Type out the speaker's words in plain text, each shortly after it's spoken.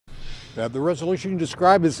The resolution you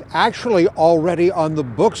described is actually already on the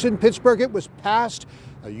books in Pittsburgh. It was passed,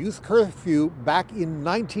 a youth curfew, back in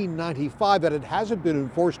 1995, and it hasn't been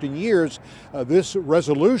enforced in years. This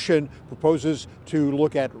resolution proposes to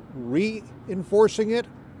look at reinforcing it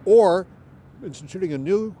or instituting a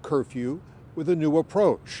new curfew with a new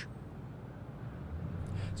approach.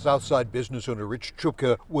 Southside business owner Rich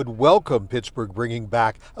Chupka would welcome Pittsburgh bringing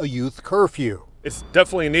back a youth curfew. It's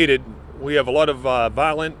definitely needed. We have a lot of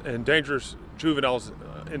violent and dangerous juveniles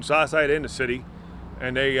in Southside and the city,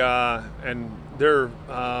 and their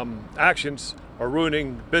actions are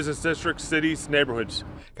ruining business districts, cities, neighborhoods.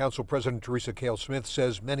 Council President Teresa Cale-Smith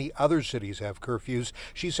says many other cities have curfews.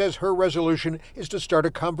 She says her resolution is to start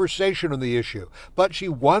a conversation on the issue, but she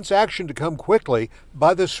wants action to come quickly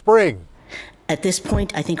by the spring. At this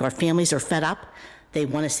point, I think our families are fed up. They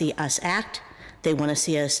want to see us act. They want to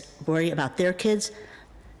see us worry about their kids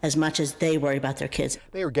as much as they worry about their kids.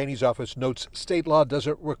 Mayor Gainey's office notes state law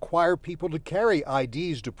doesn't require people to carry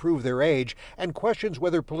IDs to prove their age and questions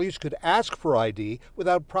whether police could ask for ID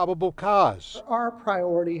without probable cause. Our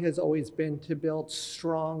priority has always been to build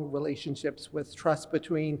strong relationships with trust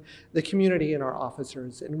between the community and our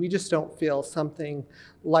officers, and we just don't feel something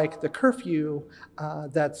like the curfew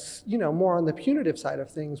that's more on the punitive side of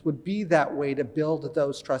things would be that way to build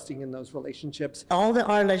those trusting in those relationships. All that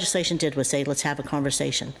our legislation did was say, let's have a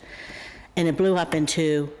conversation. And it blew up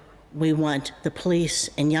into, we want the police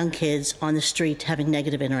and young kids on the street having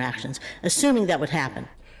negative interactions, assuming that would happen.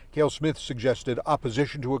 Cale-Smith suggested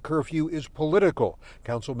opposition to a curfew is political.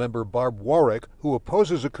 Councilmember Barb Warwick, who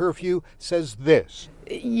opposes a curfew, says this.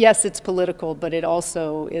 Yes, it's political, but it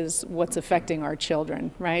also is what's affecting our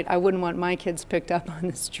children, right? I wouldn't want my kids picked up on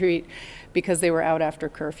the street because they were out after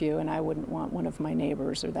curfew, and I wouldn't want one of my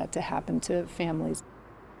neighbors or that to happen to families.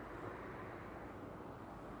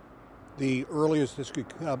 The earliest this could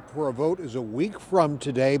come for a vote is a week from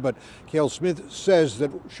today, but Cale-Smith says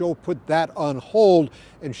that she'll put that on hold,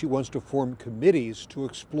 and she wants to form committees to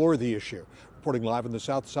explore the issue. Reporting live on the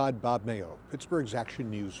South Side, Bob Mayo, Pittsburgh's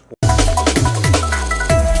Action News 4.